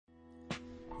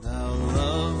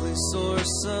only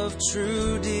source of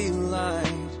true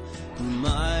delight, whom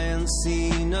I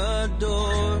unseen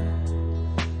adore.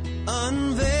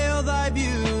 Unveil thy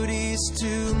beauties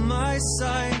to my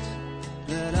sight,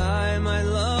 that I might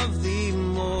love thee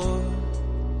more.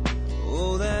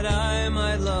 Oh, that I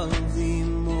might love thee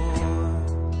more.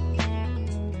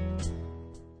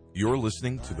 You're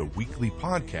listening to the weekly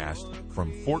podcast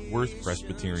from Fort Worth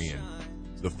Presbyterian.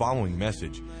 The following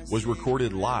message was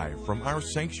recorded live from our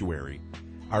sanctuary.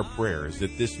 Our prayer is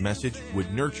that this message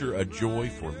would nurture a joy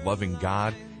for loving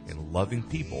God and loving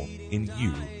people in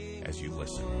you as you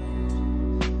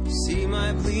listen. See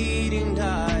my bleeding,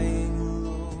 dying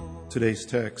Lord. Today's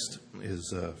text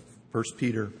is 1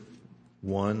 Peter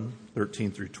 1,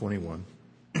 13 through 21.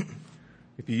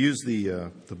 If you use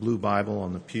the blue Bible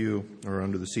on the pew or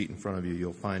under the seat in front of you,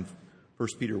 you'll find 1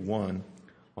 Peter 1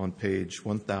 on page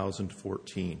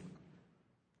 1014.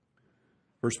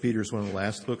 1 Peter is one of the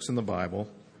last books in the Bible.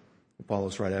 It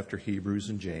follows right after Hebrews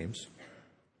and James.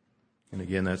 And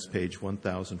again, that's page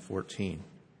 1014.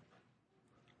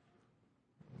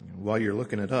 While you're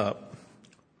looking it up,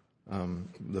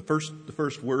 the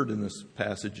first word in this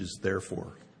passage is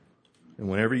therefore. And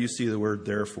whenever you see the word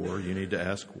therefore, you need to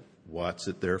ask, what's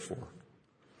it there for?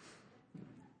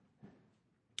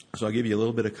 So I'll give you a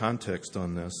little bit of context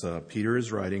on this. Peter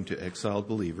is writing to exiled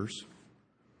believers.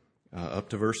 Up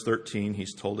to verse 13,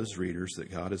 he's told his readers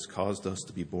that God has caused us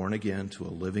to be born again to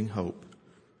a living hope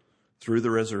through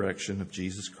the resurrection of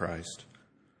Jesus Christ,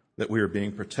 that we are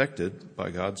being protected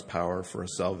by God's power for a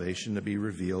salvation to be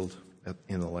revealed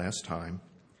in the last time,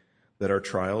 that our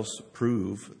trials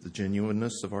prove the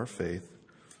genuineness of our faith,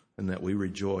 and that we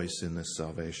rejoice in this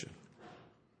salvation.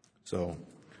 So,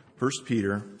 1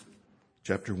 Peter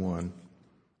chapter 1,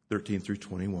 13 through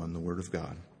 21, the Word of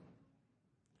God.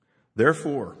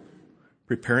 Therefore,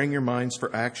 preparing your minds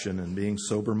for action and being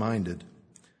sober-minded,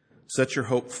 set your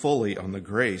hope fully on the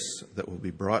grace that will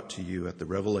be brought to you at the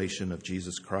revelation of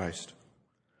Jesus Christ.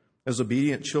 As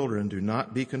obedient children, do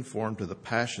not be conformed to the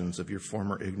passions of your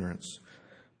former ignorance,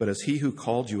 but as he who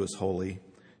called you is holy,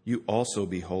 you also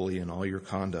be holy in all your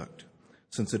conduct,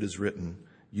 since it is written,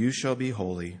 you shall be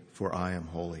holy, for I am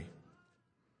holy.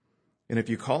 And if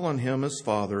you call on him as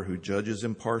Father, who judges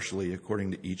impartially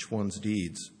according to each one's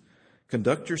deeds,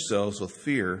 conduct yourselves with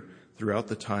fear throughout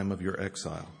the time of your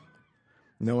exile,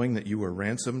 knowing that you were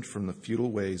ransomed from the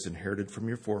futile ways inherited from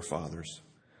your forefathers,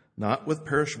 not with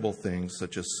perishable things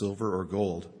such as silver or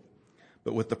gold,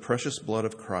 but with the precious blood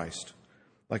of Christ,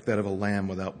 like that of a lamb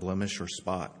without blemish or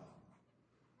spot.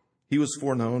 He was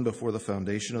foreknown before the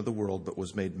foundation of the world, but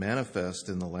was made manifest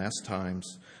in the last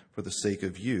times for the sake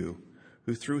of you,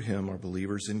 who through him are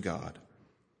believers in God,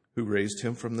 who raised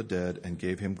him from the dead and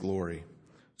gave him glory,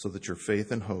 so that your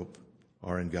faith and hope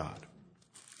are in God.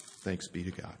 Thanks be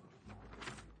to God.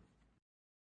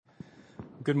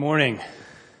 Good morning.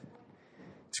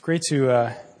 It's great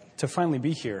to finally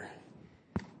be here.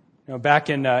 You know, back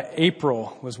in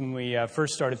April was when we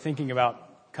first started thinking about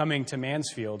coming to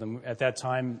Mansfield, and at that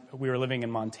time we were living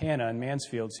in Montana, and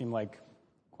Mansfield seemed like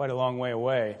quite a long way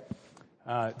away.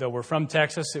 Though we're from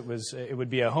Texas, it would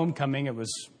be a homecoming. It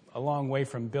was a long way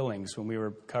from Billings when we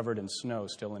were covered in snow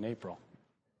still in April.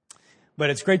 But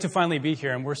it's great to finally be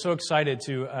here, and we're so excited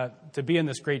to be in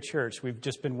this great church. We've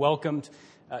just been welcomed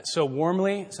so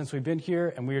warmly since we've been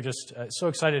here, and we are just so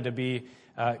excited to be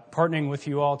partnering with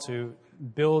you all to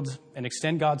build and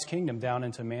extend God's kingdom down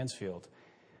into Mansfield.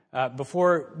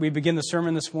 Before we begin the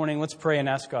sermon this morning, let's pray and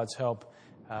ask God's help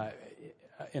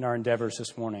in our endeavors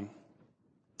this morning.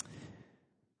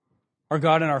 Our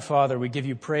God and our Father, we give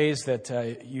you praise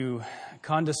that you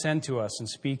condescend to us and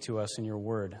speak to us in your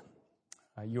word.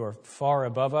 You are far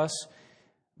above us,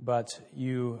 but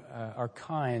you are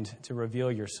kind to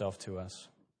reveal yourself to us.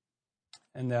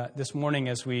 And this morning,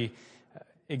 as we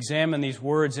examine these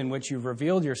words in which you've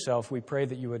revealed yourself, we pray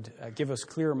that you would give us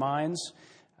clear minds,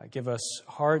 give us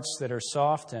hearts that are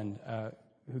soft and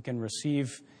who can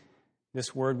receive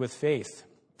this word with faith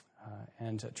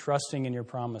and trusting in your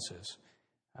promises.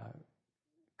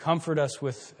 Comfort us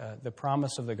with the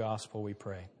promise of the gospel, we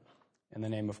pray. In the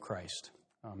name of Christ.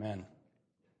 Amen.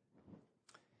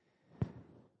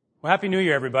 Well, Happy New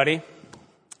Year, everybody.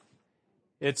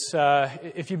 It's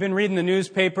if you've been reading the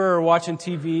newspaper or watching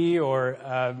TV or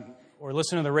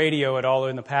listening to the radio at all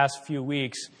in the past few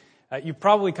weeks, you've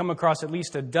probably come across at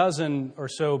least a dozen or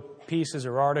so pieces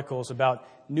or articles about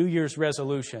New Year's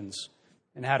resolutions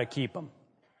and how to keep them.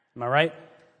 Am I right?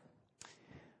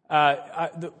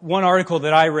 The one article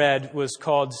that I read was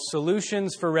called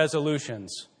Solutions for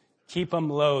Resolutions. Keep them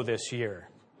low this year.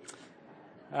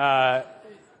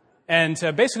 And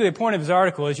basically the point of his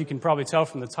article, as you can probably tell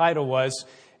from the title, was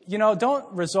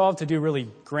don't resolve to do really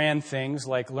grand things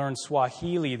like learn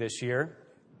Swahili this year,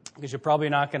 because you're probably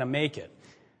not going to make it.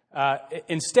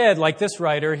 Instead, like this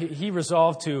writer, he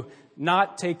resolved to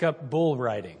not take up bull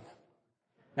riding.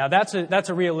 Now, that's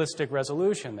a realistic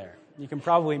resolution there. You can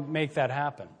probably make that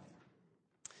happen.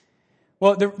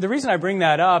 Well, the reason I bring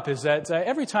that up is that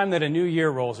every time that a new year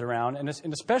rolls around, and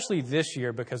especially this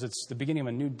year because it's the beginning of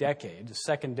a new decade, the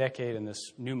second decade in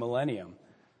this new millennium,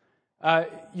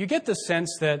 you get the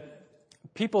sense that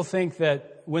people think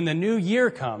that when the new year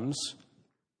comes,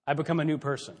 I become a new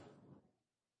person.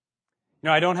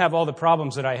 I don't have all the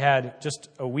problems that I had just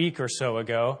a week or so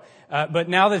ago, but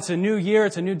now that it's a new year,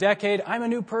 it's a new decade, I'm a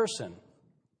new person.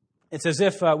 It's as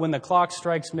if when the clock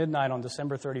strikes midnight on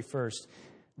December 31st,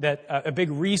 that a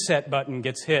big reset button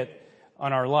gets hit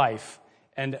on our life,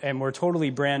 and we're totally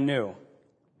brand new.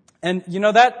 And,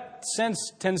 that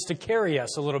sense tends to carry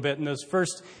us a little bit in those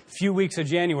first few weeks of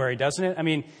January, doesn't it? I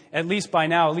mean, at least by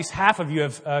now, at least half of you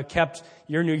have kept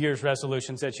your New Year's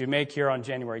resolutions that you make here on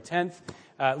January 10th.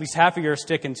 At least half of you are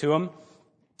sticking to them.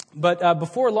 But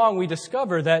before long, we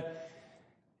discover that,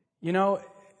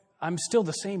 I'm still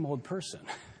the same old person.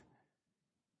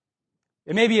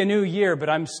 It may be a new year, but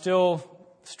I'm still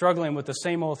struggling with the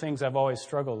same old things I've always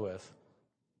struggled with.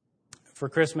 For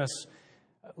Christmas,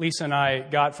 Lisa and I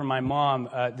got from my mom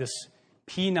this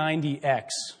P90X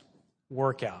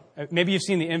workout. Maybe you've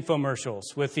seen the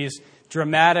infomercials with these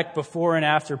dramatic before and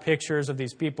after pictures of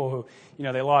these people who,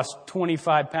 they lost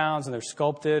 25 pounds and they're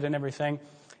sculpted and everything.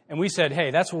 And we said,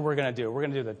 hey, that's what we're going to do. We're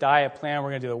going to do the diet plan.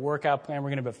 We're going to do the workout plan. We're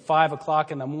going to be at 5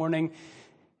 o'clock in the morning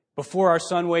before our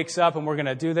son wakes up, and we're going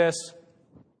to do this.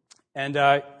 And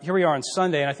here we are on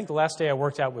Sunday, and I think the last day I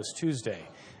worked out was Tuesday.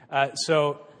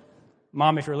 So,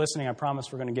 Mom, if you're listening, I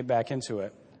promise we're going to get back into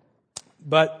it.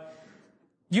 But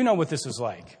you know what this is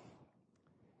like.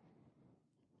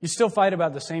 You still fight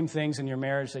about the same things in your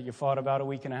marriage that you fought about a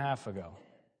week and a half ago.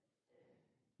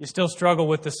 You still struggle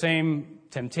with the same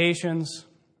temptations.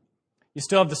 You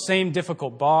still have the same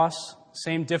difficult boss,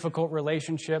 same difficult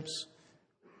relationships.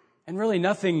 And really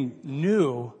nothing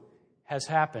new has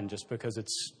happened just because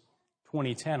it's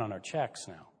 2010 on our checks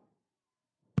now.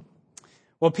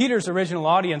 Well, Peter's original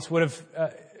audience would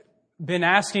have been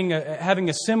having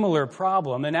a similar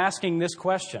problem and asking this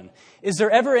question. Is there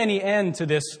ever any end to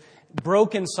this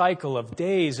broken cycle of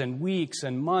days and weeks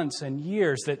and months and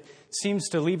years that seems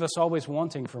to leave us always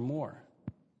wanting for more?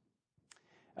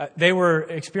 They were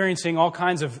experiencing all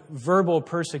kinds of verbal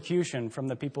persecution from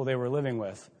the people they were living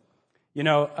with.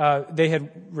 They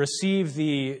had received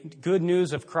the good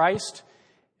news of Christ,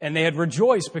 and they had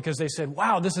rejoiced because they said,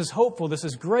 wow, this is hopeful, this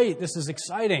is great, this is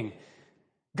exciting.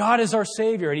 God is our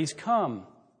Savior, and He's come.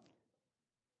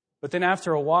 But then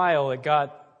after a while, it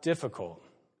got difficult.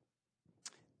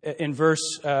 In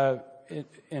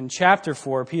chapter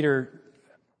 4, Peter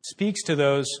speaks to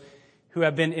those who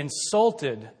have been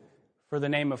insulted for the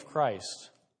name of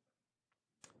Christ.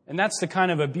 And that's the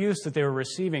kind of abuse that they were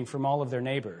receiving from all of their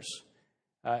neighbors.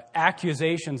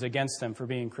 Accusations against them for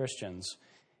being Christians.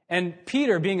 And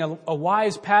Peter, being a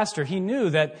wise pastor, he knew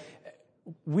that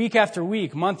week after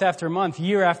week, month after month,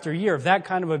 year after year, of that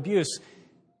kind of abuse,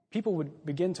 people would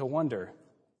begin to wonder,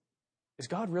 is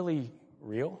God really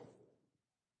real?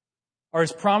 Are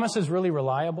His promises really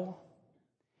reliable?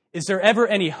 Is there ever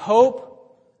any hope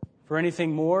for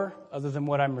anything more other than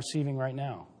what I'm receiving right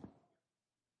now?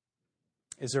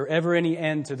 Is there ever any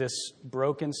end to this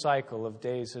broken cycle of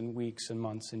days and weeks and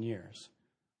months and years?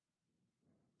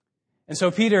 And so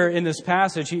Peter, in this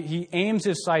passage, he aims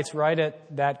his sights right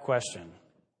at that question.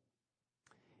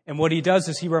 And what he does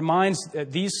is he reminds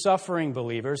these suffering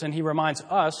believers, and he reminds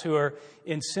us who are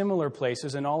in similar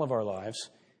places in all of our lives,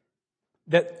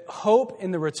 that hope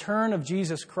in the return of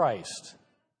Jesus Christ,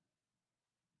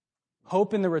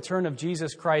 hope in the return of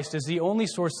Jesus Christ is the only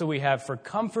source that we have for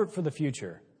comfort for the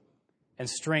future and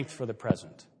strength for the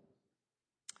present.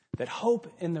 That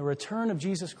hope in the return of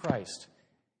Jesus Christ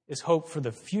is hope for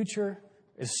the future,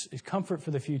 is comfort for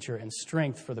the future, and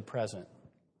strength for the present.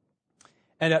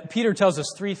 And Peter tells us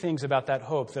three things about that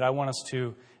hope that I want us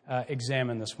to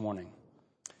examine this morning.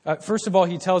 First of all,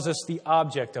 he tells us the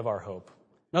object of our hope.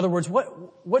 In other words,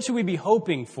 what should we be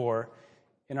hoping for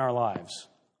in our lives?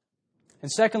 And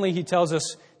secondly, he tells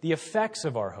us the effects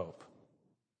of our hope.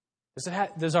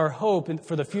 Does our hope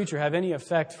for the future have any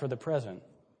effect for the present?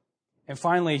 And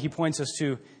finally, he points us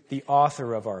to the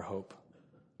author of our hope.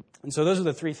 And so those are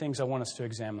the three things I want us to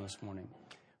examine this morning.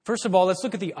 First of all, let's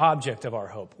look at the object of our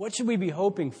hope. What should we be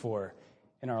hoping for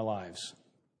in our lives?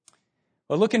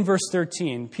 Well, look in verse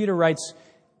 13. Peter writes,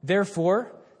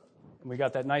 therefore, We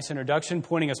got that nice introduction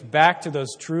pointing us back to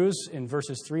those truths in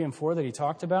verses 3 and 4 that he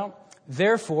talked about.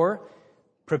 Therefore,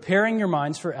 preparing your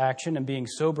minds for action and being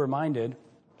sober-minded,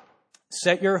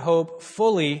 set your hope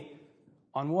fully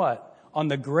on what? On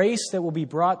the grace that will be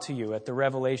brought to you at the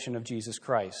revelation of Jesus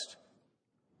Christ.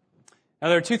 Now,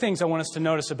 there are two things I want us to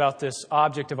notice about this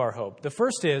object of our hope. The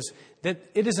first is that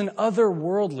it is an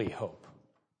otherworldly hope.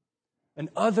 An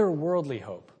otherworldly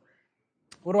hope.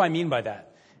 What do I mean by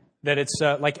that? That it's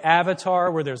like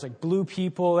Avatar, where there's like blue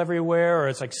people everywhere, or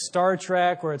it's like Star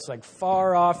Trek, where it's like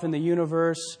far off in the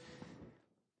universe.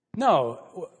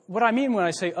 No, what I mean when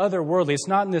I say otherworldly, it's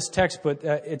not in this text, but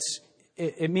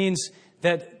it means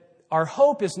that our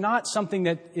hope is not something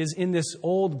that is in this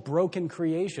old broken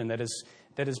creation that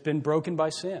has been broken by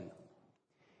sin.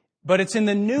 But it's in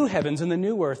the new heavens and the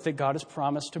new earth that God has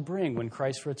promised to bring when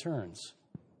Christ returns.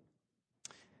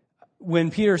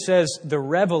 When Peter says the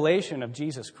revelation of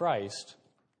Jesus Christ,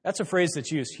 that's a phrase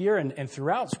that's used here and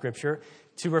throughout Scripture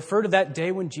to refer to that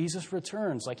day when Jesus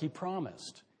returns like he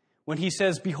promised. When he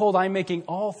says, behold, I'm making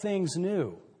all things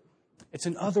new. It's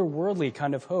an otherworldly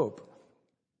kind of hope.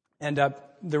 And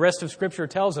the rest of Scripture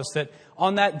tells us that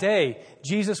on that day,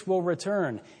 Jesus will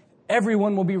return.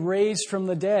 Everyone will be raised from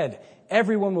the dead.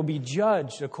 Everyone will be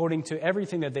judged according to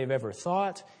everything that they've ever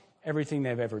thought, everything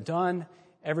they've ever done,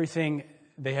 everything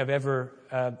they have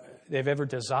ever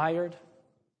desired.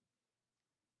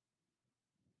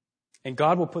 And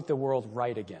God will put the world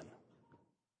right again.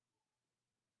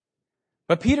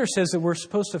 But Peter says that we're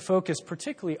supposed to focus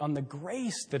particularly on the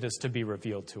grace that is to be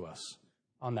revealed to us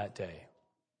on that day.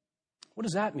 What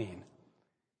does that mean?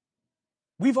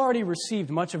 We've already received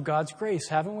much of God's grace,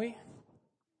 haven't we?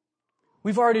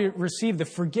 We've already received the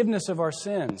forgiveness of our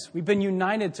sins. We've been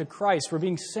united to Christ. We're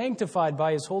being sanctified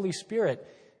by His Holy Spirit.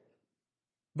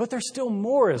 But there's still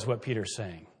more, is what Peter's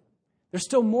saying. There's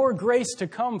still more grace to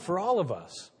come for all of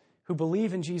us who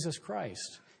believe in Jesus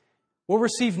Christ. We'll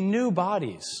receive new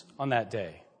bodies on that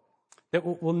day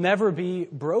that will never be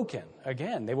broken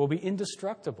again. They will be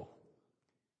indestructible.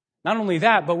 Not only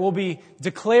that, but we'll be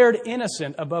declared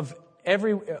innocent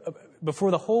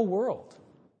before the whole world.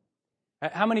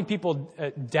 How many people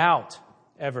doubt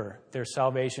ever their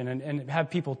salvation and have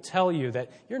people tell you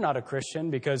that you're not a Christian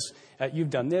because you've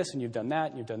done this and you've done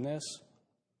that and you've done this?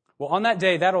 Well, on that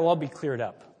day, that'll all be cleared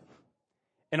up.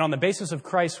 And on the basis of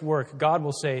Christ's work, God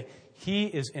will say, he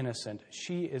is innocent,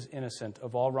 she is innocent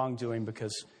of all wrongdoing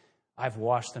because I've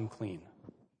washed them clean.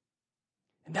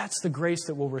 And that's the grace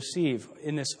that we'll receive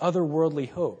in this otherworldly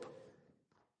hope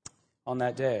on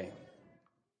that day.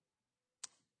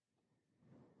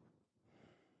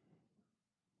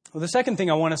 Well, the second thing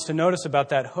I want us to notice about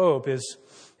that hope is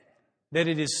that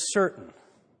it is certain.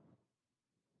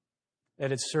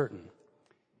 That it's certain.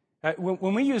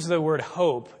 When we use the word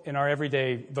hope in our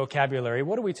everyday vocabulary,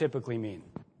 what do we typically mean?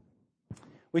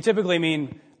 We typically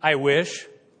mean, I wish.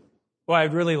 Well,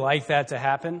 I'd really like that to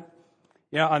happen.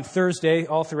 You know, on Thursday,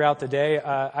 all throughout the day,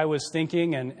 I was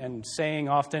thinking and saying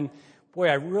often, boy,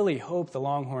 I really hope the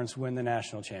Longhorns win the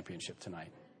national championship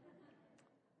tonight.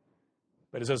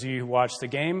 But as those of you who watched the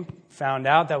game found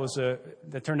out,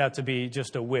 that turned out to be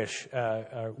just a wish,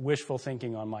 wishful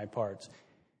thinking on my part.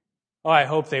 Oh, I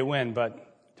hope they win, but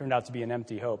it turned out to be an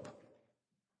empty hope.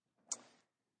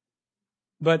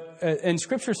 But and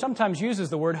Scripture sometimes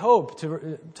uses the word hope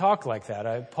to talk like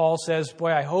that. Paul says,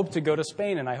 boy, I hope to go to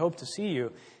Spain and I hope to see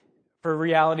you, for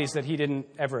realities that he didn't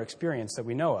ever experience that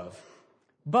we know of.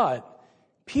 But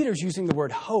Peter's using the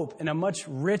word hope in a much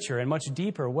richer and much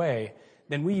deeper way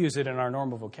than we use it in our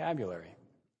normal vocabulary.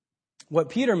 What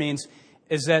Peter means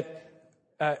is that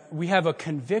we have a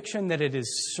conviction that it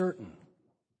is certain.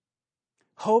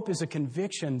 Hope is a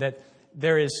conviction that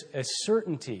there is a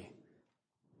certainty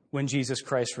when Jesus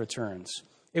Christ returns.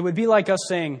 It would be like us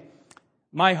saying,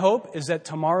 my hope is that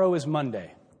tomorrow is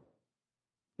Monday.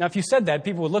 Now, if you said that,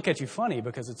 people would look at you funny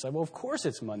because it's like, well, of course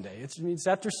it's Monday. It's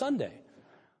after Sunday.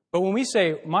 But when we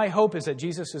say, my hope is that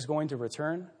Jesus is going to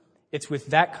return, it's with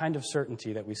that kind of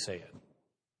certainty that we say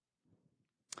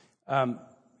it.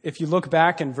 If you look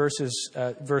back in verse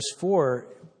 4,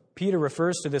 Peter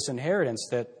refers to this inheritance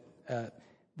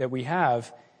that we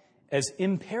have as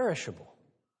imperishable.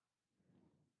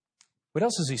 What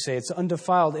else does he say? It's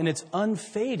undefiled and it's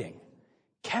unfading,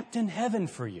 kept in heaven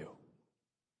for you.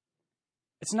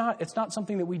 It's not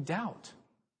something that we doubt.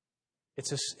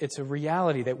 It's a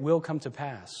reality that will come to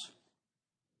pass.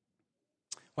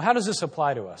 Well, how does this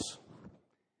apply to us?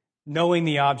 Knowing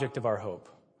the object of our hope.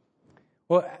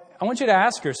 Well, I want you to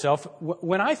ask yourself,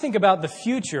 when I think about the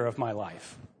future of my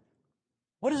life,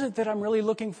 what is it that I'm really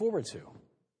looking forward to?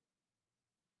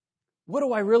 What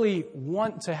do I really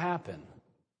want to happen?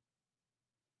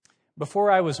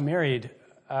 Before I was married,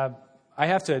 I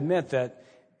have to admit that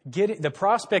the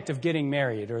prospect of getting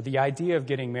married, or the idea of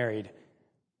getting married,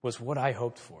 was what I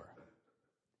hoped for.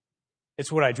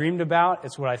 It's what I dreamed about.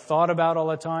 It's what I thought about all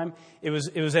the time. It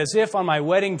was as if on my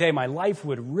wedding day, my life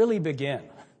would really begin.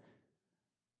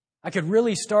 I could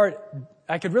really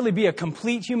be a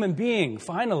complete human being,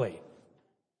 finally.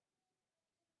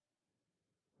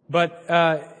 But,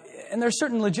 and there's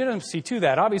certain legitimacy to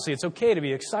that. Obviously, it's okay to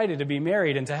be excited to be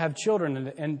married and to have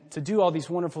children and to do all these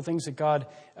wonderful things that God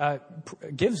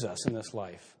gives us in this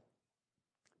life.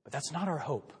 But that's not our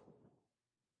hope.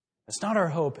 That's not our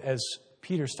hope as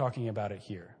Peter's talking about it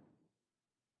here.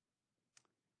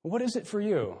 What is it for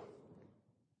you?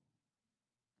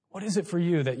 What is it for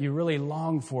you that you really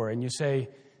long for and you say,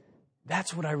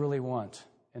 that's what I really want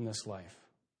in this life?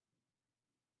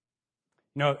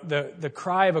 You know, the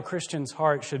cry of a Christian's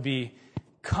heart should be,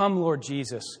 come, Lord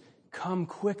Jesus, come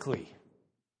quickly.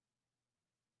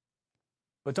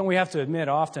 But don't we have to admit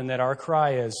often that our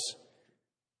cry is,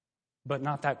 but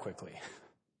not that quickly.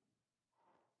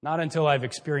 Not until I've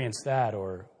experienced that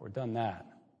or done that.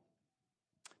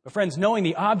 But friends, knowing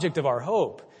the object of our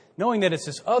hope, knowing that it's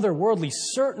this otherworldly,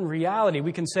 certain reality,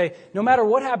 we can say, no matter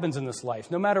what happens in this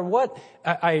life, no matter what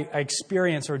I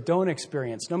experience or don't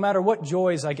experience, no matter what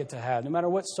joys I get to have, no matter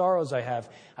what sorrows I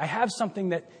have something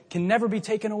that can never be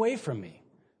taken away from me.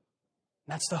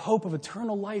 And that's the hope of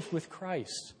eternal life with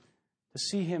Christ, to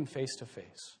see Him face to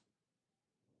face.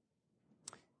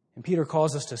 And Peter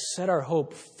calls us to set our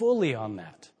hope fully on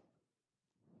that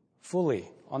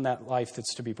life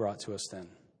that's to be brought to us then.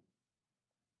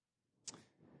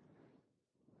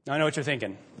 Now, I know what you're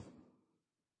thinking.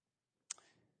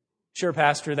 Sure,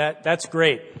 Pastor, that's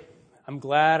great. I'm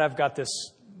glad I've got this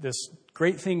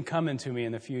great thing coming to me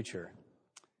in the future.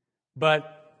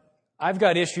 But I've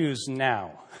got issues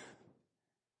now.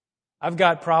 I've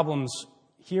got problems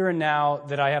here and now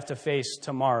that I have to face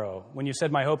tomorrow. When you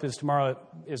said my hope is tomorrow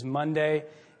is Monday,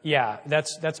 yeah,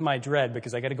 that's my dread,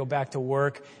 because I got to go back to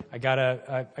work. I got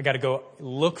to go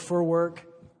look for work.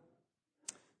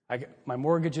 My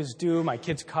mortgage is due. My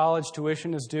kids' college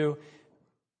tuition is due.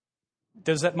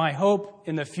 Does that my hope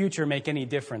in the future make any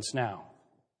difference now?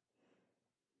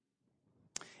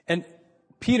 And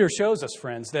Peter shows us,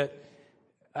 friends, that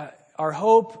our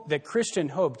hope, that Christian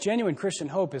hope, genuine Christian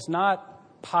hope, is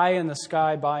not pie in the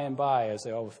sky by and by, as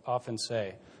they often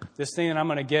say. This thing that I'm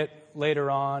going to get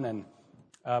later on, and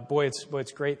boy,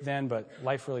 it's great then, but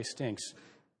life really stinks.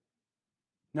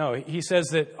 No, he says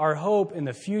that our hope in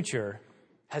the future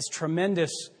has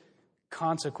tremendous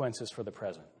consequences for the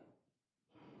present.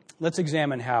 Let's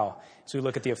examine how, as we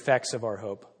look at the effects of our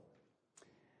hope.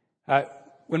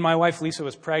 When my wife Lisa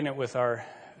was pregnant with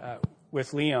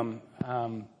Liam,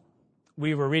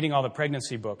 we were reading all the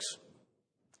pregnancy books.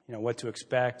 You know, what to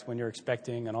expect, when you're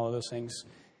expecting, and all of those things.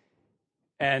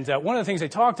 And one of the things they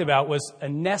talked about was a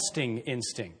nesting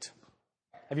instinct.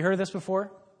 Have you heard of this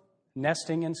before?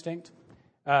 Nesting instinct?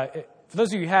 For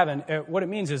those of you who haven't, what it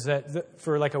means is that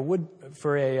for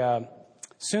a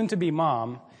soon-to-be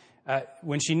mom,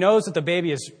 when she knows that the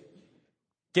baby is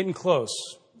getting close,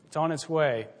 it's on its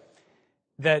way,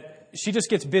 that she just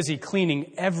gets busy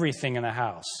cleaning everything in the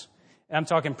house. And I'm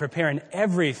talking preparing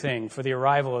everything for the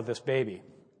arrival of this baby.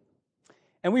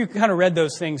 And we kind of read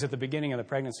those things at the beginning of the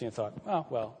pregnancy and thought, oh,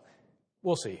 well,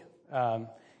 we'll see. About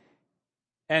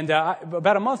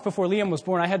a month before Liam was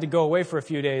born, I had to go away for a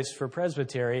few days for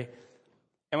presbytery.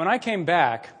 And when I came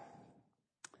back,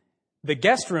 the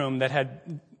guest room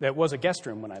that was a guest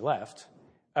room when I left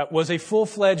was a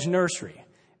full-fledged nursery.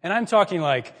 And I'm talking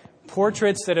like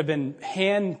portraits that have been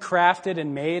handcrafted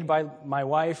and made by my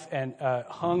wife and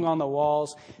hung on the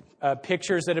walls,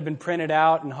 pictures that have been printed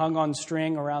out and hung on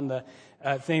string around the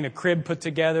thing, the crib put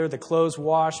together, the clothes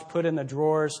washed, put in the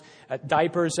drawers,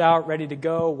 diapers out, ready to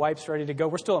go, wipes ready to go.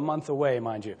 We're still a month away,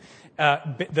 mind you.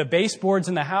 The baseboards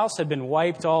in the house had been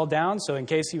wiped all down, so in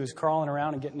case he was crawling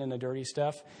around and getting into dirty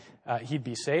stuff, he'd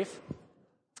be safe.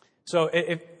 So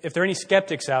if there are any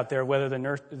skeptics out there whether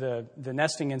the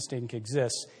nesting instinct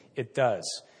exists, it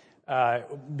does.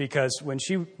 Because when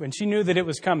she knew that it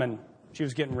was coming, she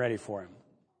was getting ready for him.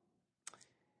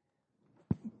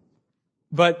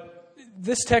 But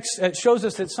this text shows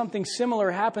us that something similar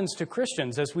happens to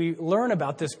Christians as we learn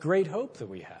about this great hope that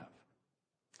we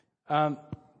have.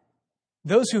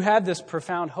 Those who have this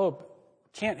profound hope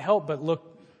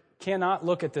cannot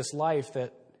look at this life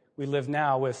that we live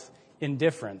now with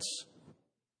indifference,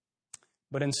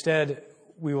 but instead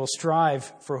we will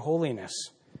strive for holiness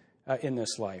in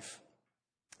this life.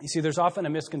 You see, there's often a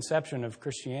misconception of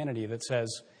Christianity that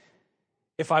says,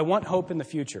 if I want hope in the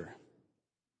future,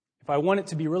 if I want it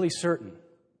to be really certain,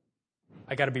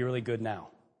 I got to be really good now.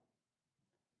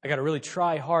 I got to really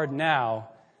try hard now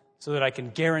so that I can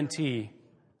guarantee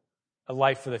a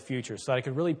life for the future, so that I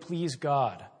can really please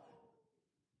God.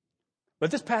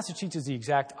 But this passage teaches the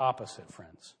exact opposite,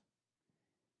 friends.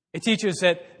 It teaches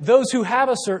that those who have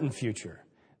a certain future,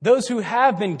 those who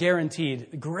have been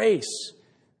guaranteed grace,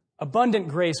 abundant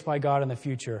grace by God in the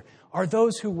future, are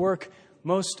those who work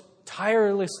most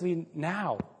tirelessly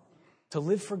now to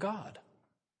live for God.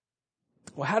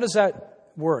 Well, how does that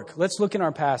work? Let's look in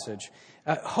our passage.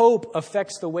 Hope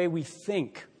affects the way we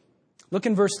think. Look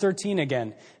in verse 13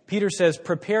 again. Peter says,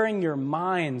 preparing your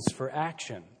minds for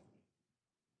action.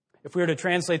 If we were to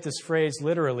translate this phrase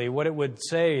literally, what it would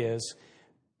say is,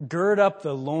 gird up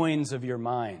the loins of your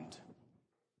mind.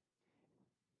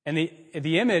 And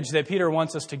the image that Peter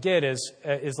wants us to get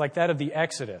is like that of the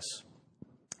Exodus,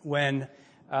 when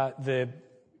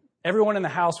everyone in the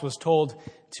house was told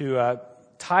to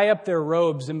tie up their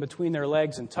robes in between their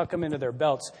legs and tuck them into their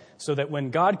belts, so that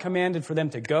when God commanded for them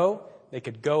to go, they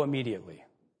could go immediately.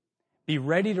 Be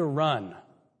ready to run,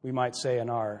 we might say in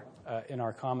our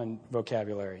common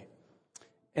vocabulary.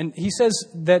 And he says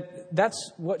that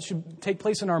that's what should take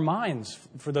place in our minds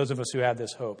for those of us who have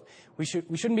this hope. We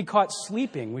shouldn't be caught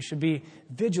sleeping. We should be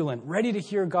vigilant, ready to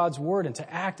hear God's word and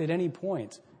to act at any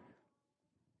point.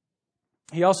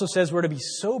 He also says we're to be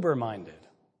sober-minded.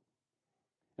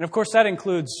 And of course that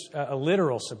includes a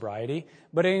literal sobriety,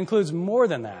 but it includes more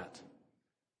than that.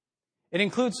 It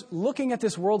includes looking at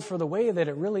this world for the way that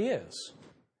it really is,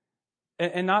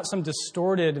 and not some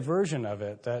distorted version of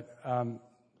it that,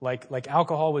 like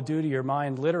alcohol would do to your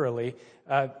mind literally,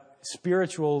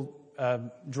 spiritual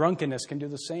drunkenness can do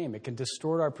the same. It can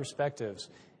distort our perspectives,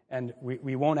 and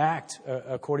we won't act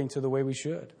according to the way we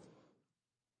should.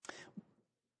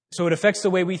 So it affects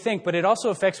the way we think, but it also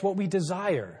affects what we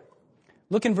desire.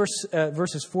 Look in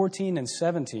verses 14 and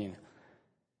 17.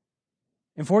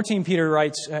 In 14, Peter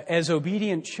writes, as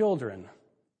obedient children,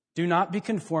 do not be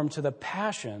conformed to the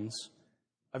passions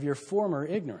of your former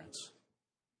ignorance.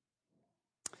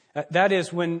 That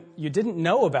is, when you didn't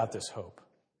know about this hope,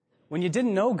 when you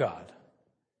didn't know God,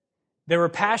 there were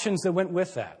passions that went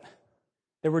with that.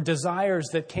 There were desires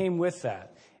that came with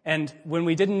that. And when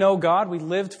we didn't know God, we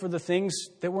lived for the things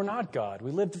that were not God.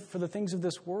 We lived for the things of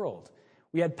this world.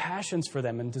 We had passions for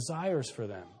them and desires for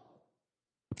them.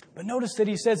 But notice that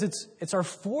he says it's our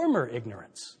former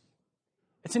ignorance.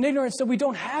 It's an ignorance that we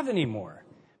don't have anymore,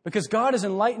 because God has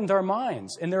enlightened our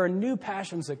minds, and there are new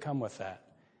passions that come with that,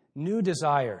 new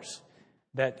desires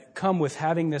that come with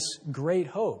having this great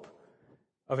hope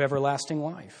of everlasting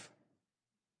life.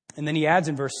 And then he adds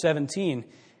in verse 17,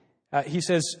 he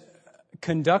says,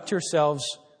 conduct yourselves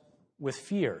with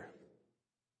fear.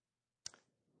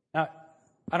 Now,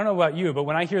 I don't know about you, but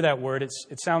when I hear that word,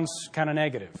 it sounds kind of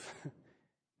negative.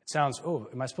 It sounds,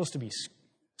 am I supposed to be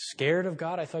scared of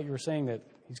God? I thought you were saying that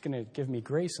he's going to give me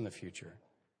grace in the future.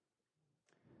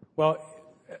 Well,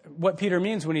 what Peter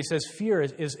means when he says fear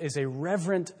is a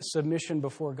reverent submission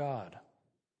before God.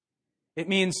 It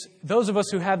means those of us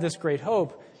who have this great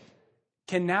hope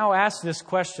can now ask this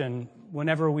question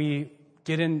whenever we're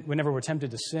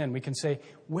tempted to sin. We can say,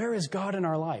 where is God in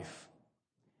our life?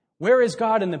 Where is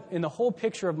God in the whole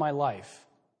picture of my life?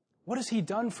 What has he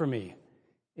done for me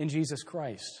in Jesus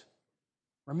Christ?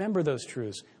 Remember those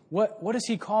truths. What does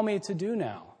he call me to do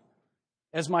now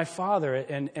as my Father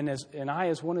and I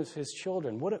as one of his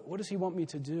children? What does he want me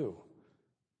to do?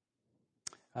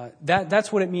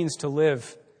 That's what it means to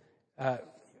live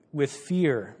with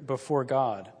fear before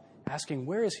God, asking,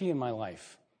 where is he in my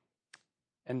life?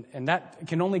 And that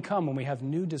can only come when we have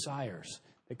new desires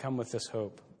that come with this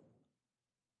hope.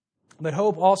 But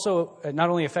hope also not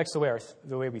only affects the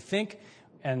way we think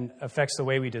and affects the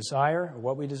way we desire, or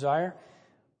what we desire,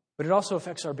 but it also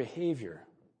affects our behavior.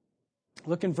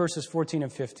 Look in verses 14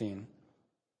 and 15.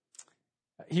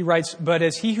 He writes, but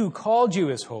as he who called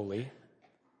you is holy,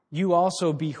 you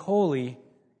also be holy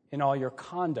in all your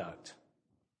conduct.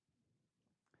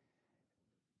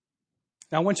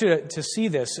 Now I want you to see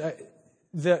this.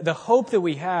 The hope that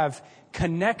we have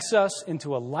connects us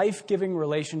into a life-giving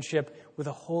relationship with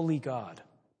a holy God.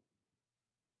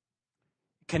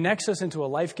 Connects us into a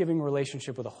life-giving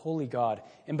relationship with a holy God.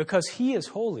 And because he is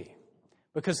holy,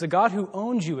 because the God who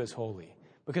owns you is holy,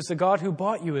 because the God who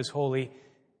bought you is holy,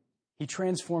 he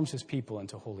transforms his people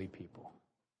into holy people.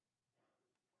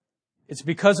 It's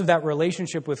because of that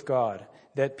relationship with God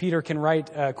that Peter can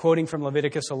write, quoting from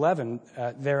Leviticus 11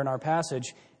 there in our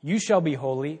passage, you shall be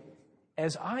holy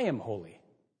as I am holy.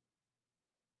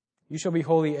 You shall be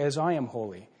holy as I am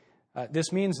holy.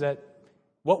 This means that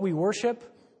what we worship,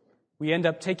 we end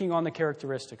up taking on the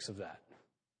characteristics of that.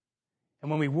 And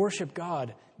when we worship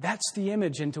God, that's the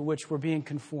image into which we're being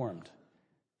conformed.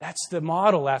 That's the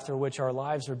model after which our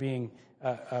lives are being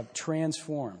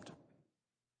transformed.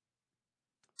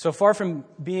 So far from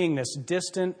being this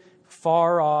distant,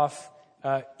 far-off,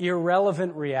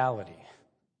 irrelevant reality,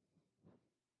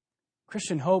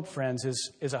 Christian hope, friends,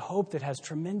 is a hope that has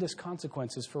tremendous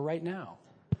consequences for right now.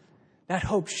 That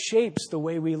hope shapes the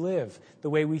way we live, the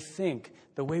way we think,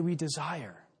 the way we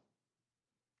desire.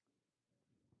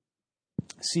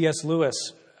 C.S. Lewis,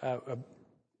 a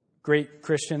great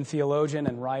Christian theologian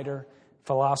and writer,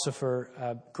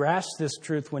 philosopher, grasped this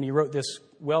truth when he wrote this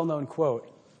well-known quote.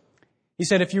 He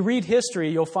said, "If you read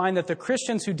history, you'll find that the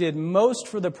Christians who did most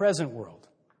for the present world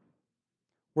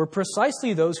were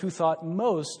precisely those who thought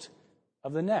most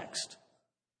of the next.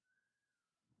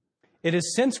 It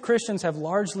is since Christians have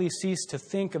largely ceased to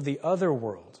think of the other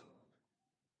world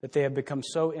that they have become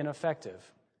so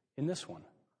ineffective in this one."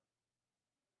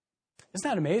 Isn't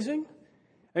that amazing?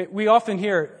 We often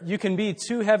hear, you can be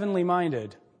too heavenly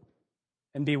minded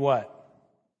and be what?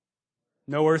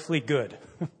 No earthly good.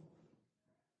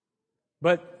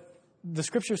 But the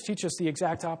Scriptures teach us the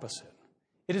exact opposite.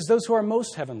 It is those who are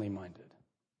most heavenly minded.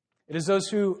 It is those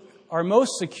who are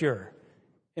most secure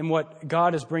in what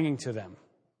God is bringing to them,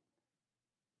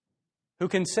 who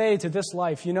can say to this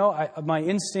life, my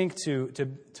instinct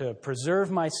to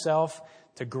preserve myself,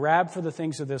 to grab for the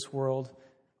things of this world,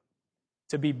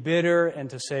 to be bitter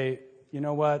and to say, you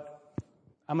know what,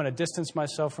 I'm going to distance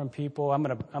myself from people. I'm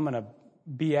going to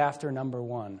be after number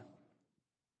one.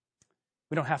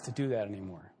 We don't have to do that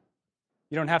anymore.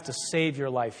 You don't have to save your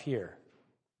life here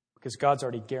because God's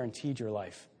already guaranteed your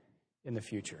life in the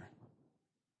future.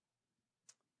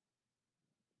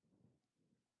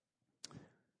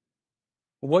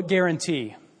 What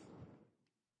guarantee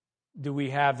do we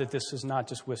have that this is not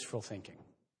just wishful thinking?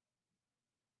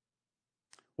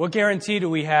 What guarantee do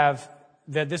we have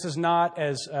that this is not,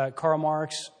 as Karl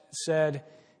Marx said,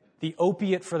 the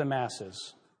opiate for the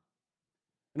masses?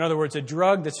 In other words, a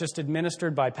drug that's just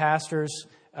administered by pastors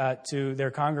to their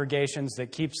congregations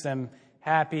that keeps them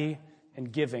happy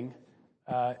and giving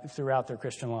throughout their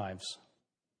Christian lives.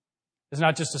 It's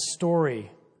not just a story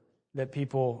that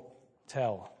people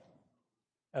tell,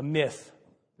 a myth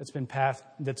that's been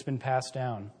passed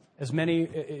down.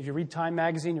 If you read Time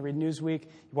magazine, you read Newsweek,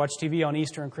 you watch TV on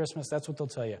Easter and Christmas, that's what they'll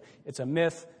tell you. It's a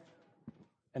myth,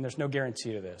 and there's no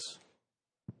guarantee to this.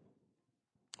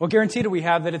 What guarantee do we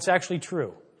have that it's actually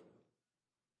true?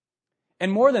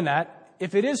 And more than that,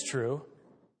 if it is true,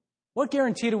 what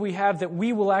guarantee do we have that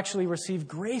we will actually receive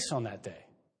grace on that day?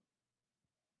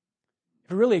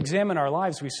 If we really examine our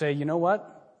lives, we say, you know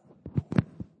what?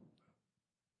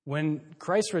 When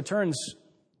Christ returns,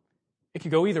 it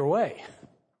could go either way.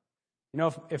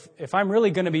 If I'm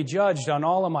really going to be judged on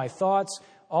all of my thoughts,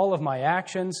 all of my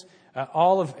actions,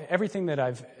 all of everything that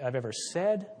I've ever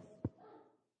said,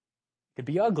 it could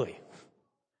be ugly.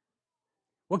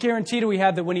 What guarantee do we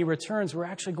have that when He returns, we're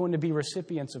actually going to be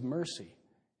recipients of mercy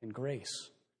and grace?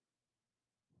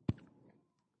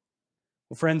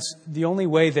 Well, friends, the only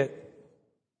way that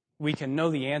we can know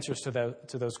the answers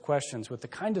to those questions with the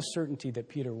kind of certainty that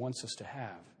Peter wants us to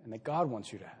have and that God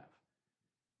wants you to have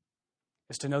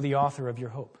is to know the author of your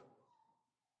hope.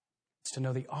 It's to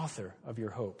know the author of your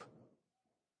hope.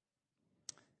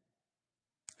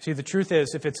 See, the truth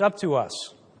is, if it's up to us,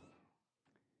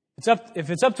 if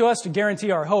it's up to us to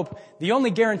guarantee our hope, the only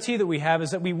guarantee that we have is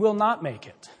that we will not make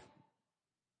it.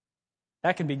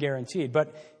 That can be guaranteed.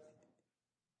 But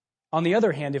on the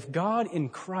other hand, if God in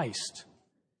Christ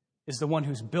is the one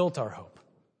who's built our hope,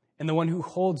 and the one who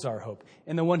holds our hope,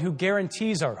 and the one who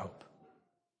guarantees our hope,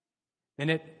 then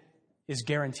it is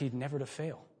guaranteed never to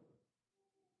fail.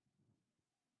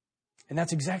 And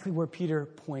that's exactly where Peter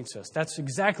points us. That's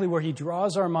exactly where he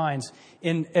draws our minds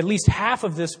in at least half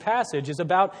of this passage is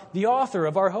about the author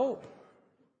of our hope.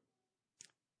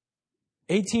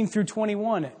 18 through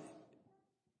 21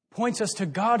 points us to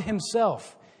God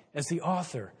Himself as the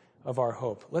author of our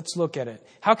hope. Let's look at it.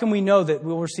 How can we know that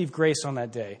we'll receive grace on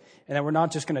that day and that we're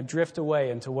not just going to drift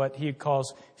away into what he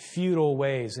calls futile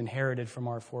ways inherited from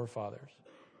our forefathers?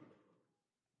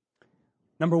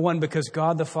 Number one, because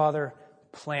God the Father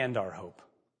planned our hope.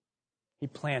 He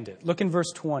planned it. Look in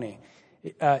verse 20.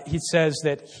 He says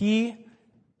that He,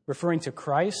 referring to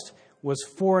Christ, was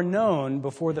foreknown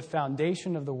before the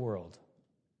foundation of the world.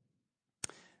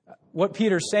 What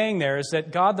Peter's saying there is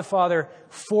that God the Father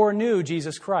foreknew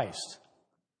Jesus Christ.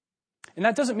 And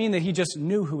that doesn't mean that He just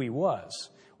knew who He was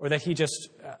or that He just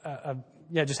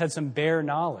had some bare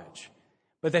knowledge,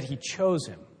 but that He chose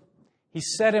Him. He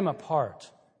set Him apart.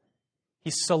 He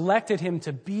selected Him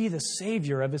to be the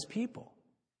Savior of His people.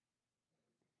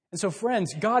 And so,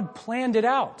 friends, God planned it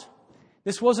out.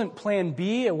 This wasn't plan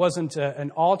B. It wasn't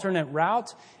an alternate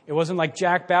route. It wasn't like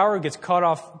Jack Bauer who gets caught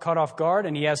off guard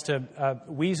and he has to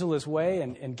weasel his way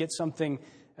and get something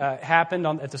happened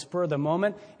at the spur of the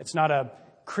moment. It's not a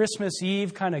Christmas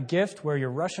Eve kind of gift where you're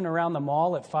rushing around the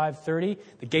mall at 5:30.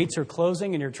 The gates are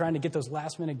closing and you're trying to get those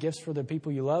last-minute gifts for the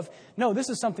people you love. No, this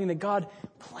is something that God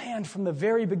planned from the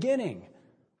very beginning.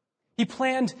 He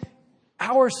planned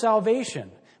our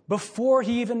salvation before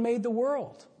he even made the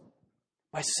world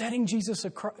by setting Jesus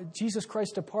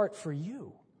Christ apart for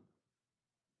you.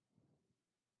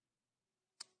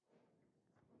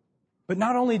 But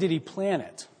not only did he plan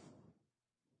it,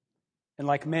 and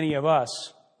like many of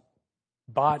us,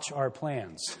 botch our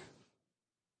plans,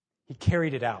 he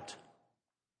carried it out.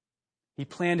 He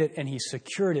planned it and he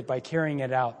secured it by carrying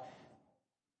it out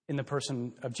in the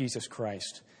person of Jesus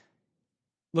Christ.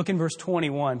 Look in verse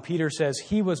 21. Peter says,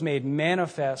 he was made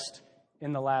manifest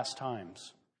in the last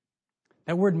times.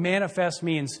 That word manifest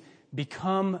means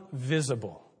become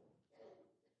visible.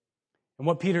 And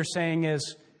what Peter's saying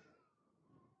is,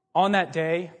 on that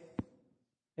day,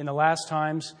 in the last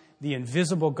times, the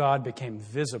invisible God became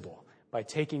visible by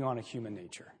taking on a human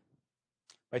nature,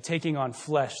 by taking on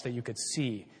flesh that you could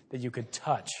see, that you could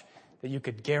touch, that you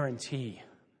could guarantee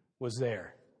was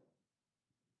there.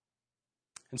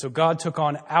 And so God took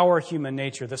on our human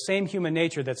nature, the same human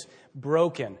nature that's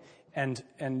broken and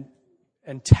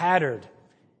tattered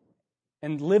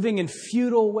and living in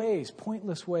futile ways,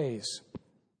 pointless ways.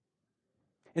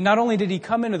 And not only did he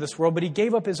come into this world, but he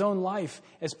gave up his own life,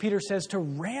 as Peter says, to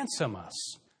ransom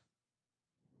us.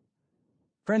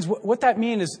 Friends, what that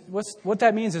means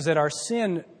is that our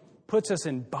sin puts us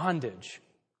in bondage.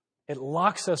 It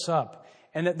locks us up,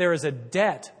 and that there is a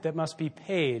debt that must be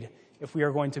paid if we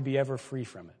are going to be ever free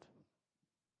from it.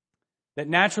 That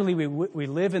naturally we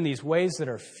live in these ways that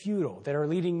are futile, that are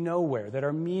leading nowhere, that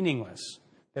are meaningless,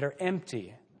 that are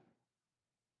empty.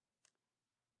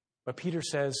 But Peter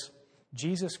says,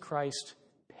 Jesus Christ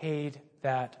paid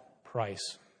that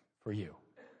price for you.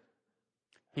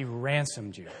 He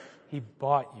ransomed you. He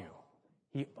bought you.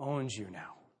 He owns you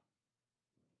now.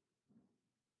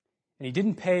 And he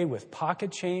didn't pay with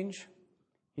pocket change.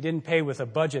 He didn't pay with a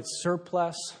budget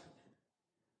surplus.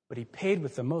 But he paid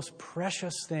with the most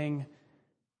precious thing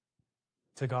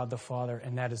to God the Father,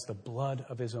 and that is the blood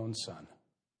of his own Son.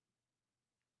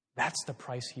 That's the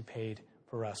price he paid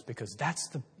for us, because that's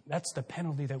the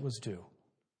penalty that was due.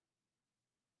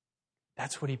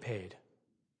 That's what he paid.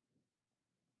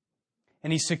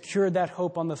 And he secured that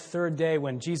hope on the third day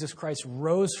when Jesus Christ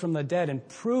rose from the dead and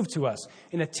proved to us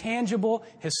in a tangible,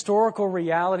 historical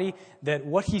reality that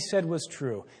what he said was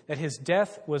true, that his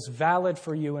death was valid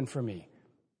for you and for me.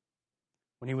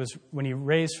 When he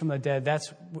raised from the dead,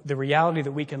 that's the reality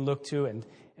that we can look to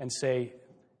and say,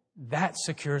 that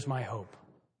secures my hope.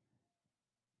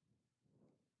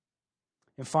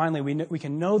 And finally, we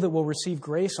can know that we'll receive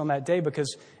grace on that day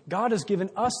because God has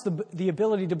given us the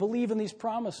ability to believe in these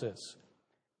promises.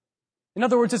 In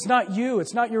other words, it's not you,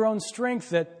 it's not your own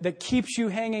strength that keeps you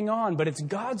hanging on, but it's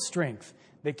God's strength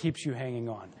that keeps you hanging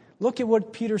on. Look at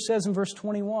what Peter says in verse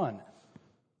 21.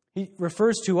 He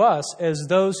refers to us as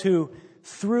those who,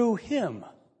 through him,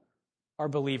 are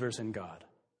believers in God.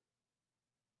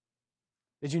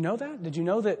 Did you know that? Did you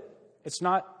know that it's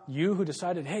not you who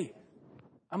decided, hey,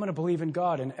 I'm going to believe in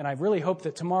God, and I really hope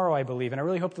that tomorrow I believe, and I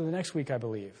really hope that the next week I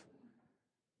believe.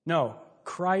 No,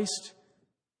 Christ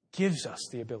gives us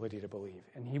the ability to believe,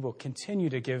 and he will continue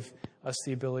to give us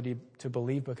the ability to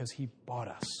believe because he bought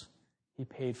us. He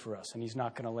paid for us, and he's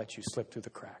not going to let you slip through the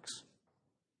cracks.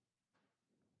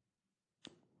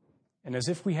 And as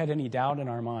if we had any doubt in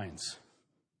our minds,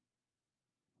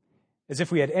 as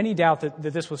if we had any doubt that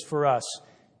this was for us,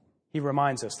 he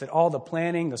reminds us that all the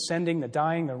planning, the sending, the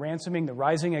dying, the ransoming, the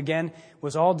rising again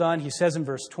was all done, he says in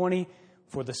verse 20,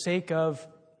 for the sake of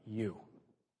you,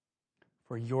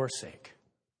 for your sake.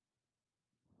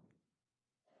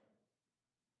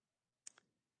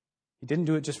 He didn't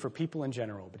do it just for people in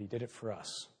general, but he did it for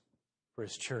us, for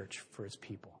his church, for his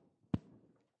people.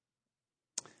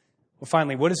 Well,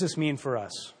 finally, what does this mean for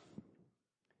us?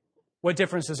 What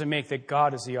difference does it make that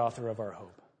God is the author of our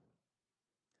hope?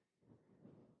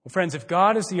 Well, friends, if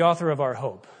God is the author of our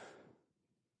hope,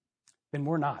 then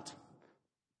we're not.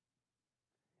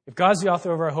 If God's the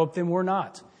author of our hope, then we're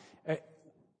not.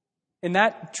 And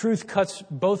that truth cuts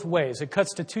both ways. It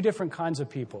cuts to two different kinds of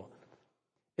people.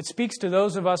 It speaks to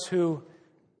those of us who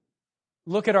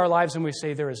look at our lives and we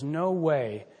say, there is no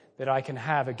way that I can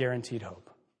have a guaranteed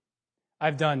hope.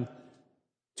 I've done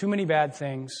too many bad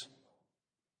things.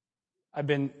 I've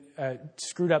been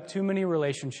screwed up too many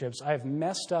relationships. I have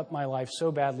messed up my life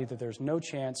so badly that there's no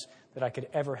chance that I could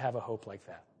ever have a hope like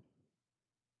that.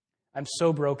 I'm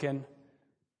so broken,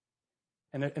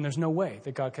 and there's no way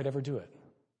that God could ever do it.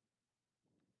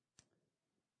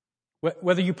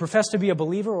 Whether you profess to be a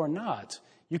believer or not,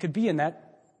 you could be in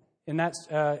that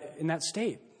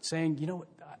state, saying,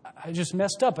 I just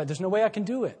messed up. There's no way I can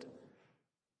do it.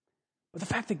 But the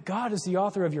fact that God is the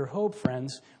author of your hope,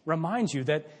 friends, reminds you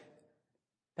that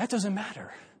doesn't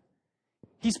matter.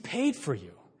 He's paid for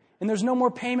you, and there's no more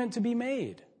payment to be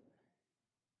made.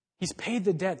 He's paid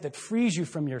the debt that frees you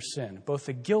from your sin, both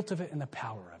the guilt of it and the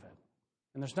power of it.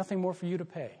 And there's nothing more for you to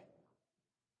pay.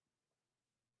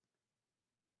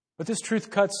 But this truth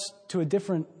cuts to a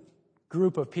different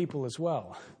group of people as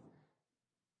well.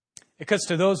 It cuts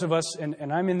to those of us,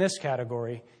 and I'm in this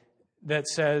category, that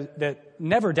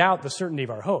never doubt the certainty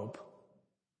of our hope,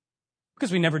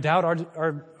 because we never doubt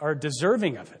our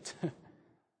deserving of it.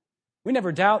 We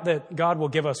never doubt that God will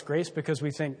give us grace because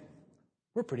we think,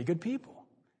 we're pretty good people.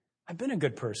 I've been a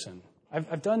good person.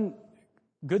 I've done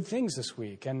good things this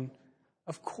week, and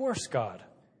of course God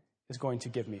is going to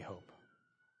give me hope.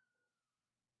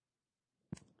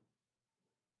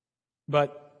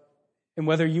 And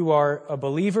whether you are a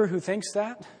believer who thinks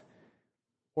that,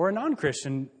 or a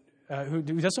non-Christian who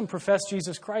doesn't profess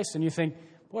Jesus Christ, and you think,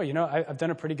 boy, I've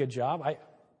done a pretty good job.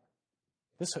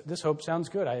 This hope sounds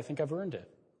good. I think I've earned it.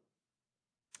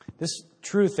 This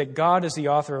truth that God is the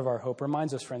author of our hope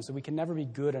reminds us, friends, that we can never be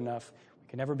good enough, we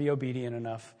can never be obedient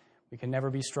enough, we can never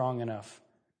be strong enough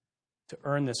to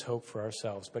earn this hope for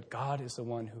ourselves. But God is the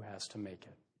one who has to make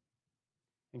it.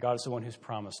 And God is the one who's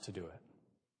promised to do it.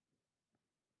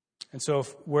 And so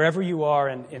wherever you are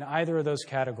in either of those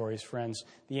categories, friends,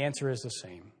 the answer is the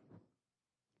same.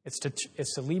 It's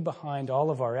to leave behind all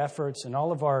of our efforts and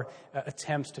all of our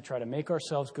attempts to try to make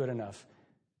ourselves good enough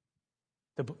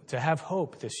to have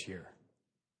hope this year,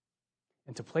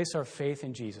 and to place our faith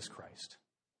in Jesus Christ,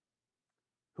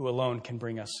 who alone can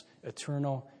bring us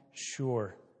eternal,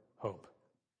 sure hope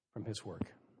from his work.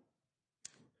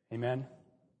 Amen?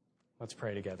 Let's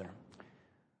pray together.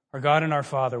 Our God and our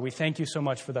Father, we thank you so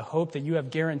much for the hope that you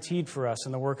have guaranteed for us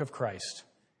in the work of Christ.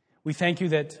 We thank you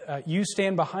that you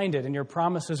stand behind it and your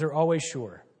promises are always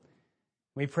sure.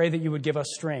 We pray that you would give us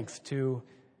strength to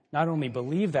not only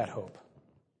believe that hope,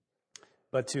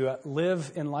 but to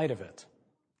live in light of it,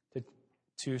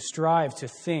 to strive, to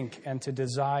think, and to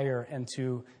desire, and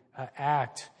to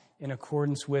act in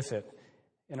accordance with it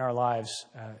in our lives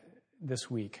this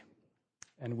week.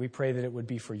 And we pray that it would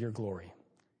be for your glory.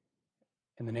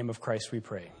 In the name of Christ we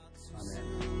pray.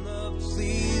 Amen. The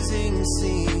pleasing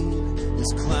scene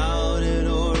is clouded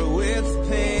or with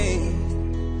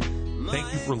pain.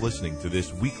 Thank you for listening to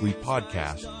this weekly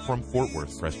podcast from Fort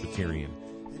Worth Presbyterian.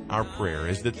 Our prayer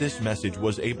is that this message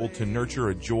was able to nurture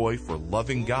a joy for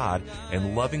loving God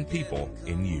and loving people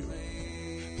in you.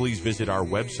 Please visit our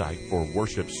website for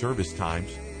worship service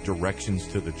times, directions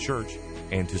to the church,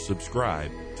 and to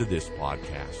subscribe to this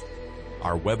podcast.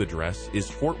 Our web address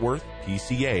is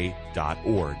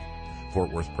fortworthpca.org.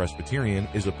 Fort Worth Presbyterian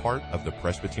is a part of the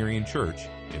Presbyterian Church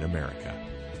in America.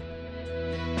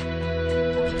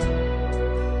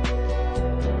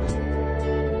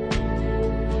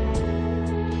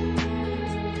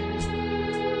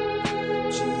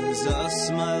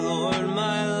 Jesus, my Lord,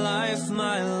 my life,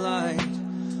 my light.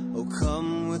 Oh,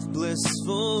 come with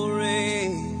blissful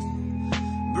ray.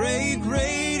 Break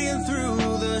radiant through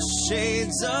the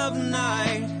shades of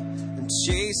night and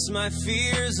chase my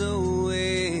fears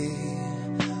away.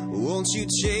 Won't you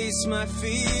chase my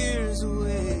fears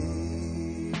away?